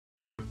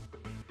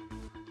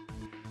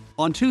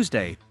On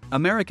Tuesday,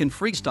 American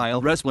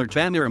freestyle wrestler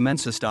Tamyra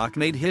Mensah-Stock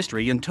made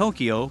history in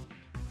Tokyo.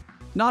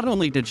 Not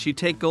only did she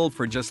take gold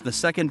for just the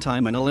second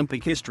time in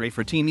Olympic history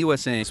for Team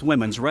USA's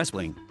women's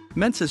wrestling,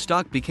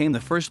 Mensah-Stock became the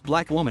first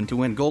black woman to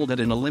win gold at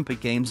an Olympic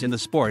Games in the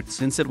sport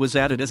since it was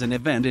added as an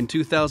event in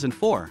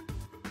 2004.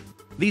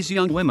 These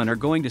young women are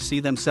going to see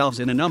themselves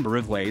in a number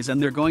of ways,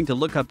 and they're going to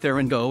look up there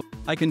and go,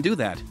 "I can do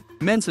that,"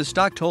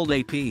 Mensah-Stock told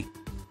AP.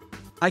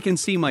 "I can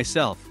see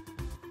myself."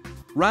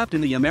 Wrapped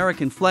in the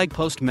American flag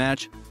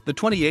post-match, the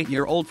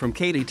 28-year-old from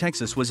Katy,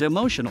 Texas was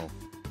emotional.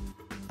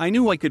 "I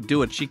knew I could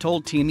do it," she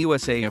told Team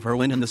USA of her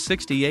win in the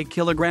 68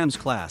 kilograms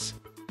class.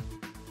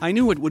 "I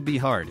knew it would be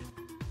hard.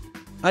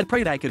 I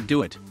prayed I could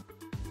do it.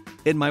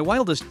 In my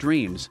wildest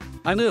dreams,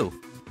 I knew."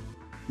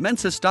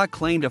 Mensah-Stock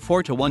claimed a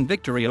 4-1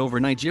 victory over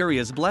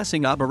Nigeria's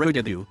Blessing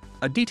Abarodadu,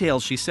 a detail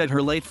she said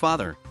her late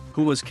father,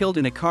 who was killed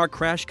in a car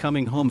crash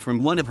coming home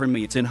from one of her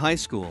meets in high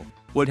school,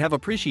 would have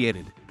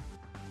appreciated.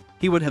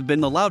 "He would have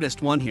been the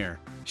loudest one here,"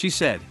 she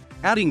said,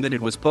 adding that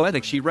it was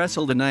poetic she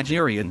wrestled a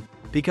Nigerian,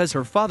 because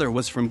her father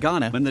was from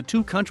Ghana and the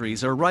two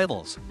countries are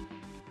rivals.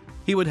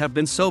 "He would have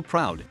been so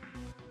proud."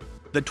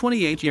 The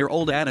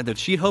 28-year-old added that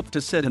she hoped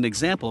to set an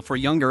example for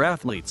younger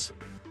athletes.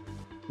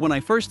 "When I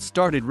first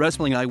started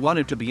wrestling, I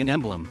wanted to be an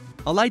emblem,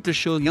 a light to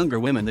show younger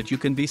women that you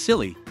can be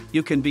silly,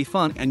 you can be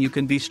fun, and you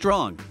can be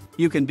strong,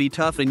 you can be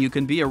tough, and you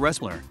can be a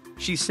wrestler,"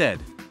 she said.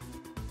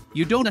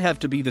 "You don't have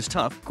to be this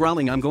tough,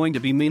 growling 'I'm going to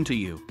be mean to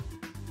you.'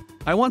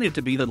 I wanted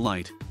to be the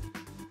light."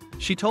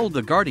 She told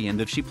The Guardian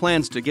that she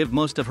plans to give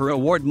most of her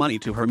award money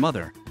to her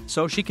mother,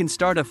 so she can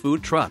start a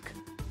food truck.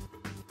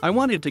 "I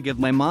wanted to give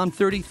my mom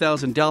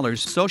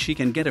 $30,000 so she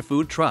can get a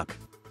food truck.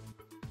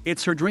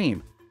 It's her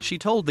dream," she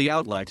told the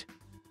outlet.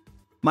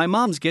 "My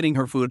mom's getting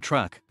her food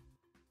truck.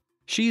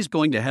 She's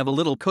going to have a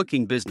little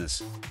cooking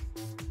business.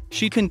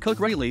 She can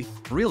cook really,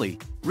 really,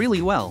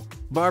 really well,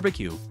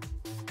 barbecue.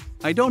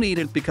 I don't eat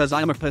it because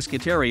I'm a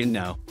pescatarian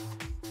now."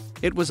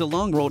 It was a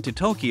long road to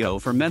Tokyo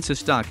for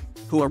Mensah-Stock,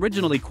 who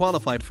originally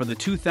qualified for the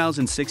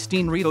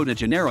 2016 Rio de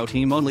Janeiro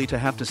team, only to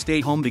have to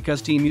stay home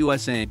because Team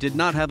USA did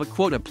not have a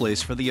quota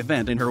place for the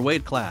event in her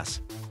weight class.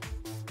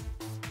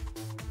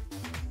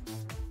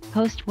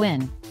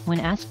 Post-win, when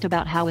asked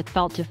about how it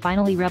felt to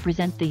finally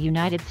represent the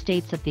United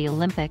States at the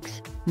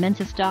Olympics,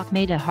 Mensah-Stock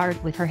made a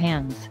heart with her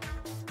hands.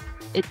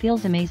 "It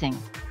feels amazing.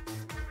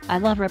 I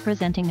love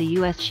representing the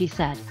US," she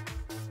said.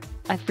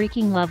 "I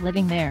freaking love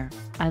living there,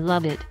 I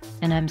love it,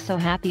 and I'm so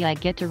happy I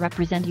get to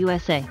represent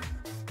USA."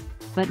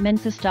 But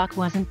Mensah-Stock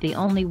wasn't the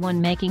only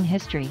one making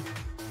history.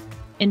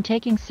 In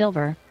taking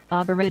silver,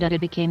 Abarodadu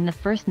became the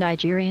first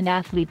Nigerian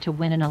athlete to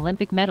win an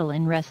Olympic medal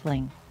in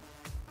wrestling.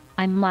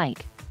 "I'm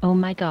like, oh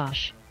my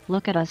gosh,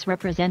 look at us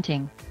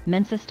representing,"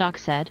 Mensah-Stock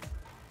said.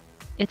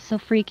 "It's so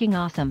freaking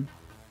awesome.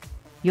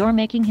 You're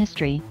making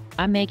history,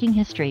 I'm making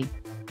history.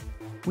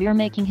 We're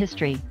making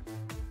history."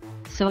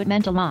 So it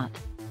meant a lot.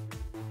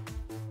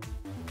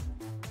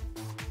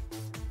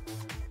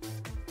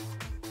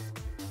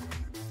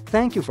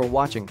 Thank you for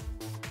watching.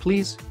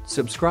 Please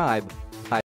subscribe